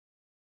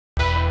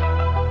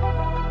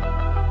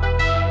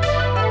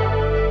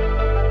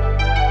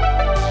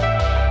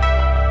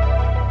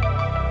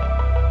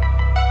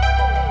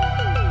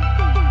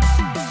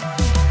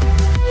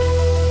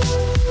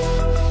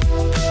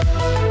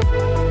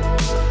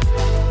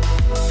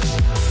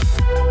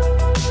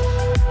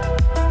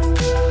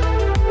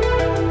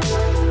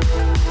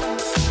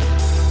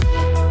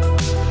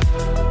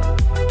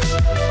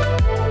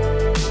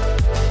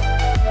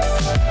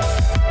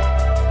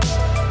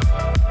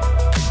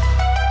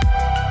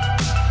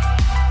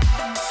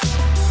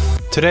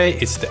Today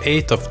it's the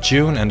 8th of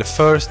June and the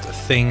first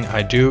thing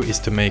I do is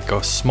to make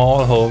a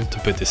small hole to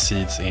put the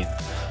seeds in.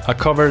 I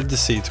cover the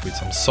seeds with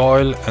some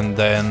soil and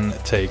then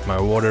take my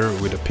water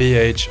with a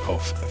pH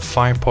of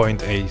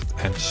 5.8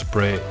 and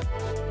spray.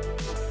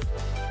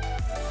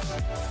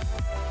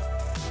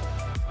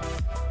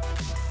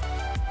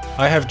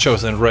 I have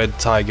chosen Red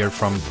Tiger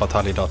from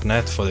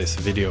fatali.net for this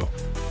video.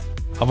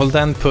 I will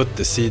then put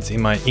the seeds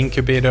in my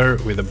incubator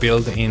with a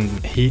built-in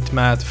heat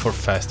mat for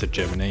faster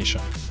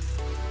germination.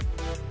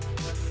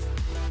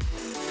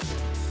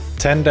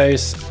 10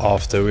 days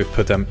after we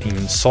put them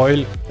in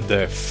soil,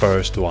 the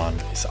first one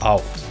is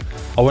out.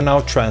 I will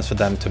now transfer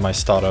them to my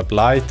startup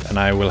light and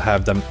I will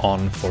have them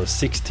on for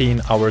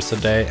 16 hours a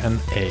day and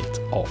 8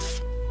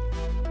 off.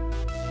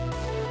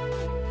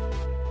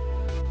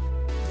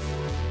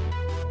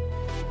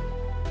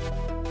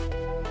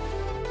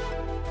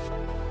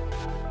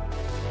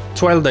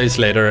 "12 days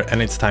later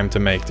and it's time to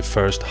make the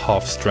first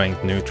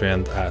half-strength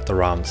nutrient at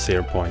around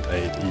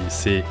 0.8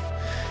 EC.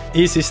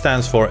 EC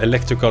stands for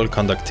electrical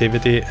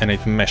conductivity and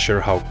it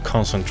measures how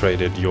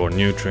concentrated your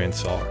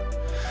nutrients are.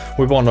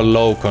 We want a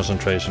low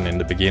concentration in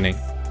the beginning.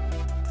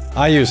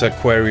 I use an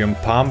aquarium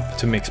pump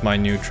to mix my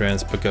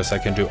nutrients because I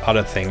can do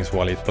other things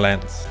while it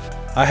blends.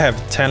 I have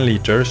 10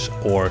 liters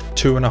or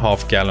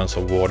 2.5 gallons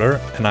of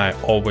water and I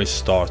always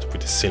start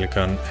with the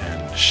silicone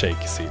and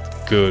shake it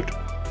good.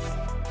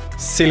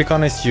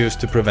 Silicone is used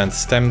to prevent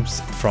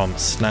stems from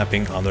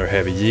snapping under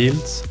heavy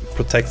yields,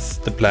 protects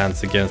the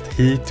plants against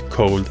heat,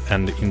 cold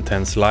and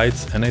intense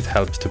lights, and it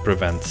helps to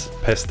prevent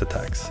pest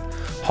attacks.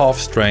 Half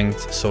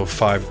strength, so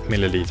 5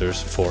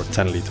 milliliters for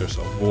 10 liters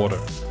of water.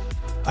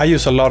 I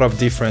use a lot of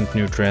different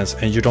nutrients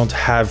and you don't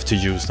have to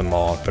use them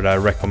all, but I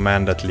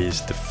recommend at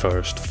least the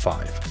first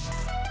 5.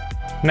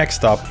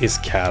 Next up is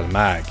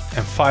CalMag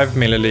and 5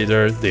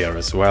 milliliter there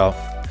as well.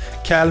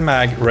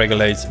 CalMag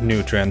regulates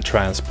nutrient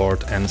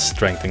transport and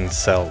strengthens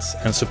cells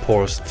and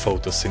supports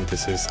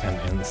photosynthesis and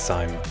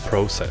enzyme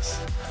process.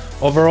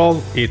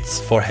 Overall, it's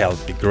for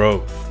healthy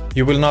growth.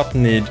 You will not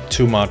need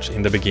too much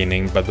in the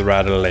beginning, but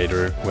rather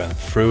later when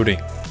fruiting.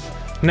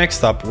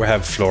 Next up we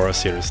have Flora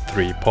Series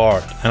 3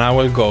 part and I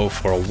will go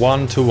for a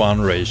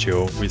 1:1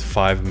 ratio with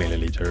 5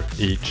 milliliter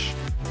each.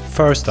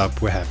 First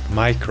up we have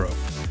Micro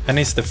and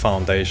it's the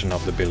foundation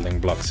of the building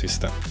block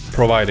system,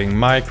 providing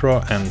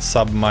micro and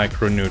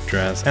sub-micro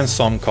nutrients and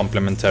some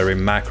complementary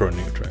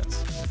macronutrients.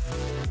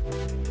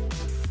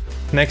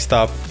 Next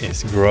up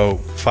is Grow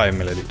 5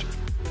 milliliter.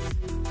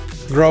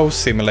 Grow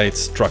simulates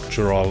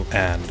structural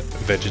and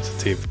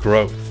vegetative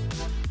growth,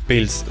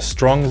 builds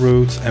strong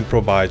roots and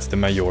provides the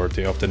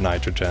majority of the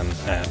nitrogen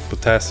and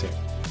potassium.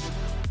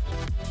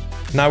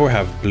 Now we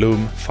have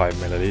Bloom 5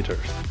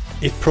 milliliters.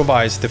 It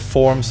provides the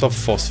forms of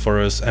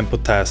phosphorus and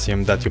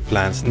potassium that your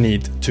plants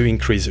need to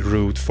increase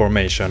root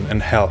formation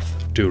and health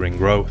during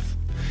growth.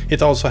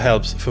 It also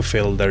helps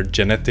fulfill their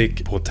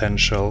genetic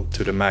potential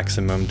to the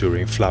maximum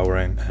during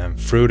flowering and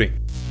fruiting.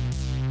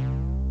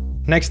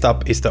 Next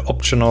up is the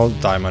optional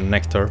diamond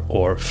nectar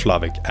or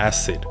flavic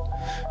acid.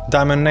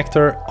 Diamond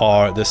nectar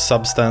are the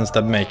substance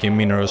that make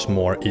minerals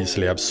more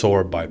easily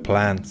absorbed by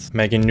plants,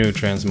 making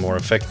nutrients more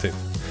effective.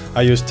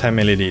 I use 10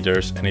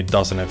 milliliters and it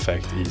doesn't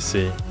affect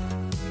EC.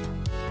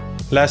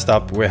 Last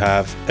up we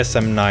have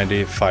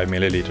SM90 5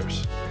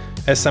 milliliters.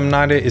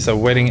 SM90 is a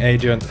wetting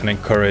agent and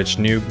encourages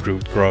new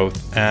root growth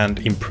and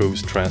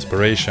improves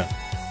transpiration.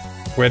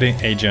 Wetting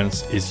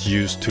agents is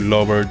used to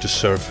lower the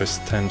surface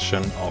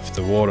tension of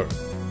the water.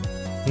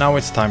 Now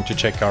it's time to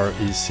check our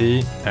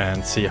EC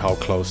and see how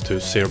close to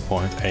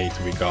 0.8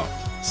 we got.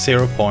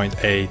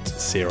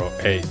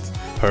 0.808.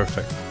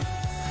 Perfect.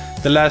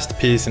 The last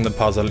piece in the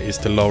puzzle is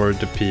to lower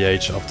the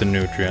pH of the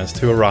nutrients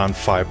to around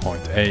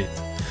 5.8.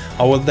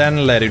 I will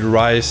then let it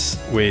rise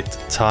with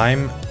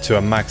time to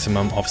a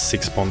maximum of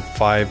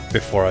 6.5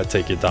 before I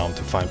take it down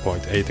to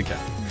 5.8 again.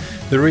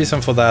 The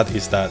reason for that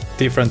is that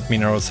different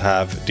minerals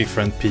have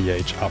different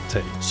pH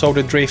uptake, so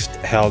the drift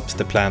helps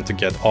the plant to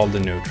get all the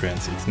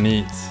nutrients it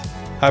needs.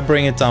 I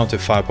bring it down to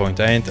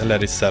 5.8 and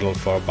let it settle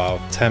for about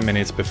 10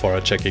 minutes before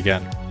I check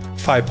again.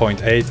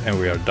 5.8 and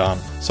we are done.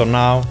 So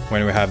now,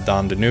 when we have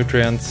done the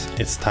nutrients,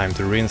 it's time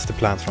to rinse the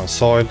plant from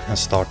soil and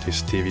start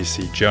this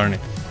DWC journey.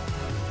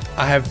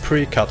 I have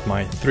pre-cut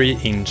my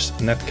 3-inch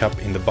net cup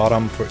in the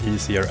bottom for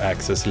easier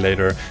access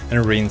later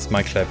and rinse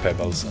my clay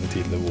pebbles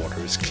until the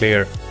water is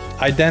clear.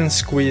 I then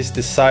squeeze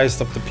the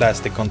sides of the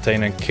plastic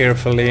container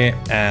carefully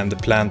and the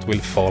plant will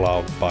fall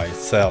out by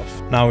itself.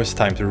 Now it's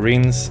time to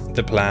rinse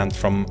the plant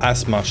from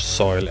as much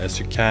soil as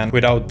you can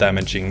without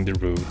damaging the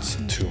roots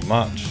too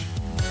much.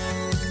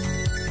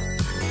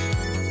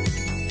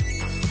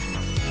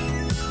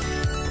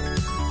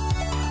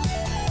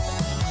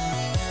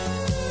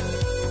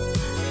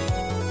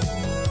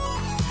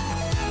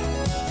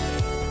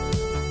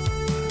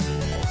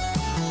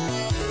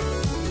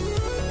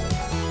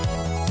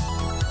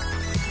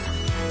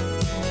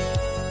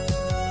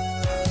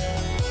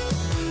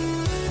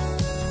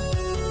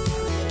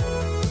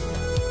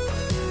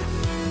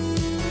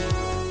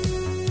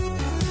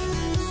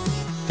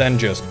 Then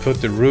just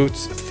put the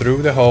roots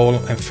through the hole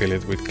and fill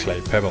it with clay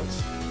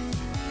pebbles.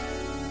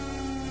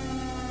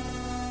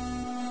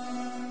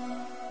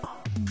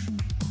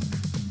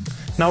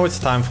 Now it's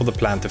time for the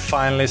plant to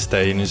finally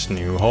stay in its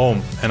new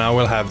home, and I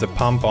will have the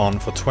pump on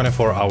for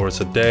 24 hours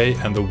a day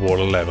and the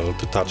water level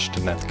to touch the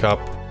net cup.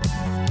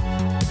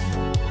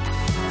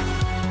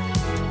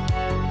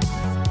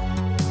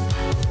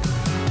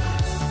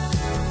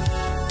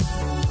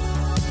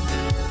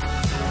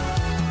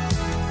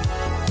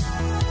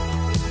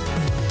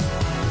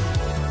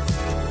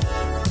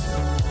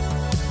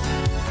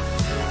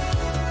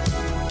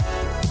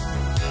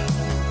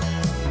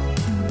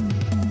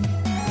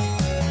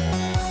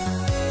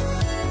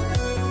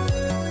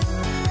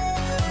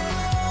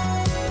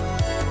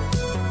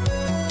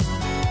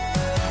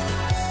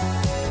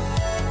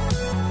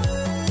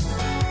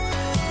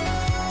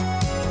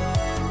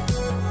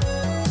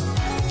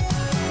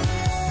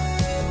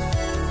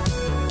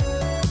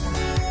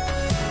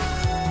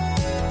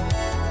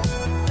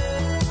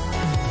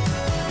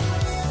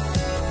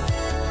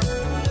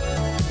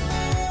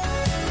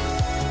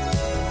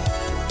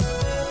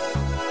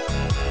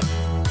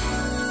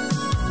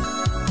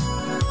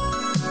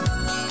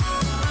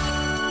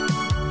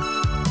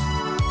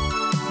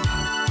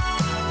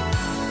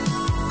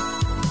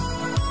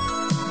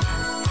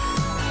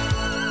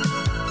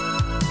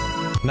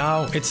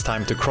 Now it's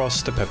time to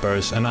cross the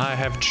peppers, and I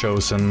have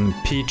chosen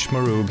Peach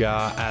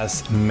Moruga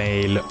as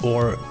male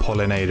or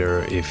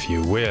pollinator if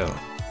you will.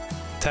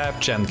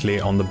 Tap gently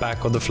on the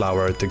back of the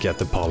flower to get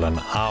the pollen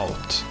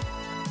out.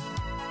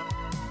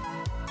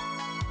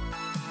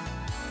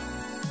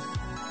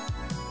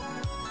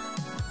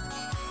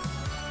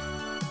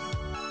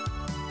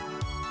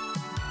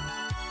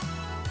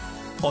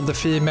 On the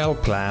female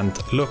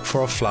plant, look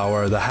for a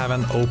flower that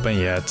haven't opened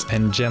yet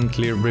and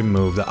gently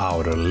remove the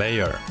outer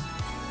layer.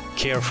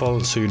 Careful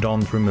so you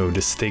don't remove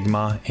the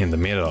stigma in the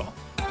middle.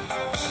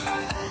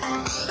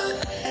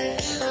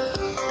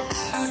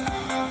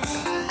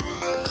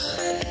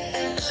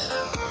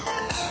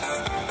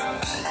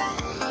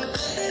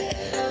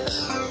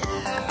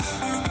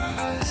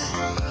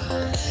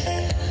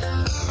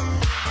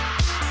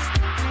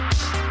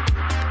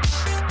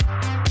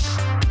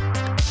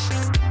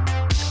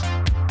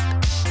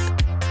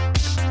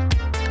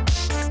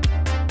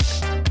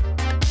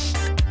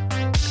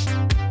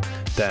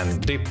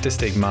 Then dip the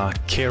stigma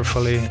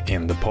carefully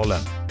in the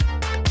pollen.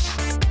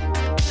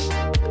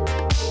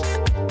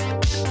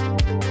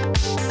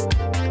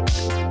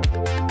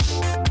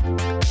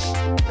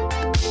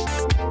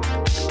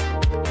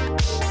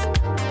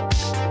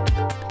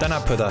 Then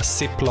I put a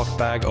Ziploc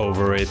bag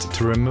over it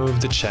to remove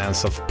the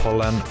chance of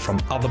pollen from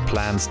other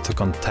plants to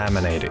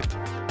contaminate it.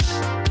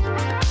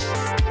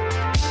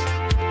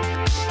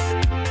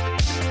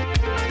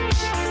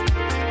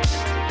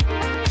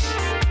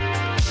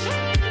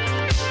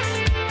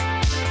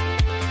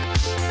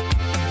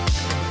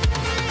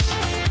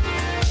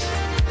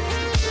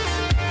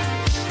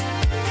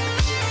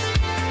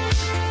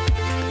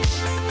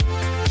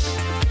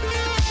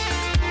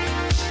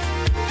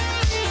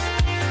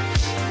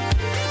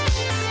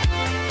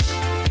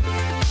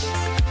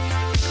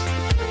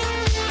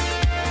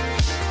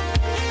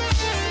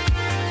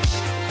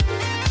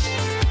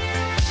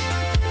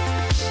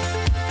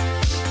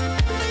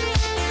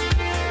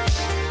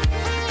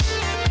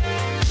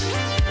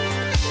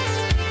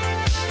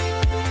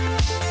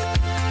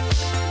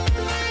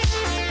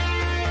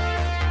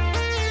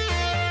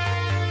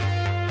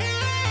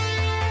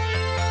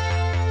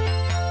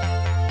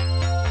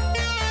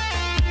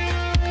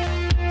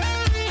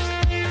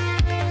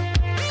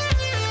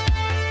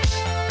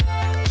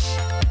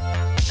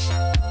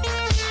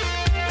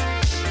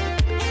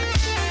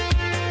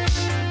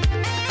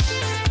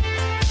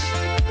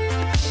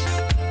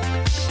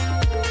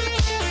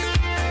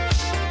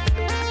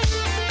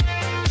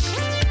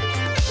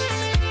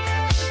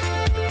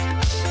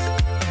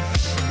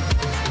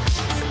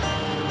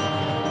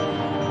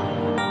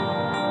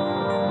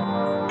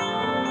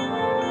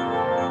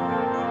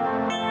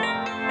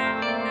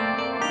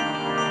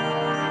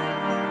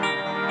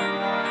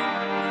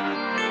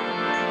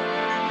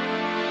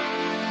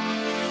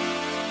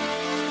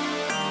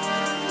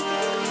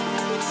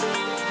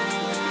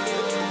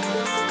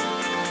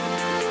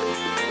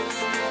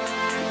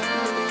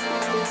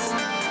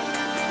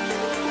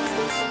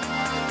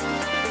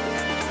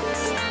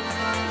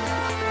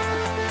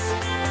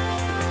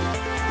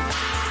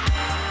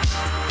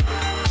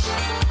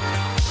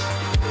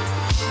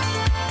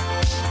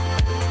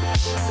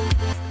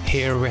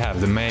 Here we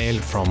have the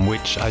male from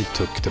which I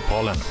took the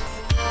pollen.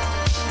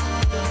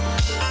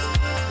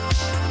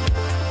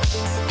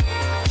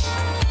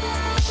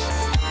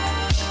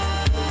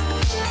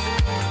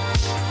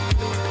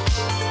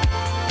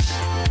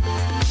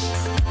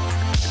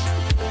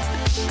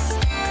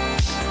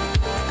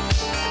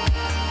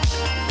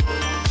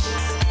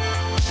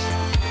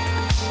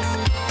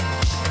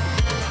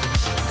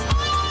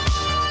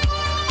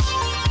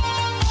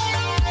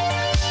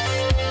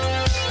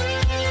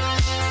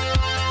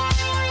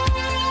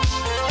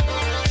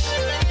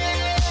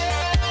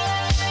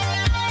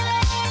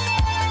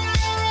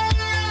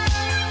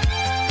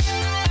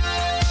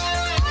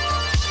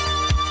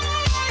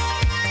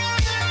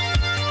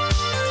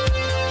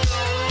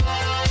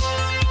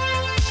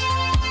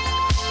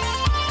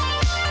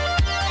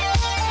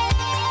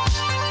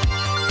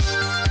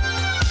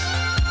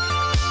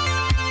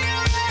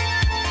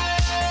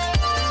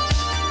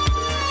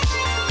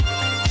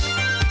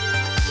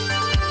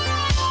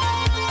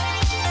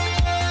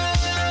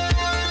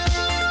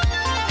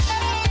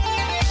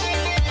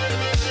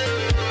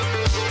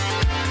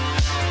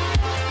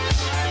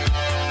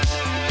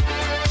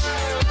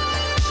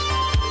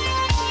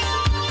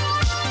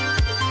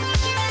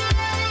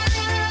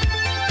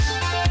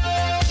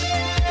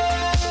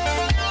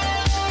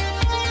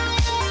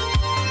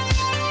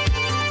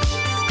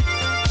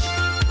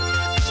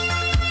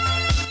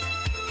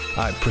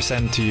 I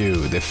present to you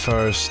the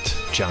first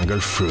jungle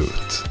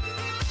fruit.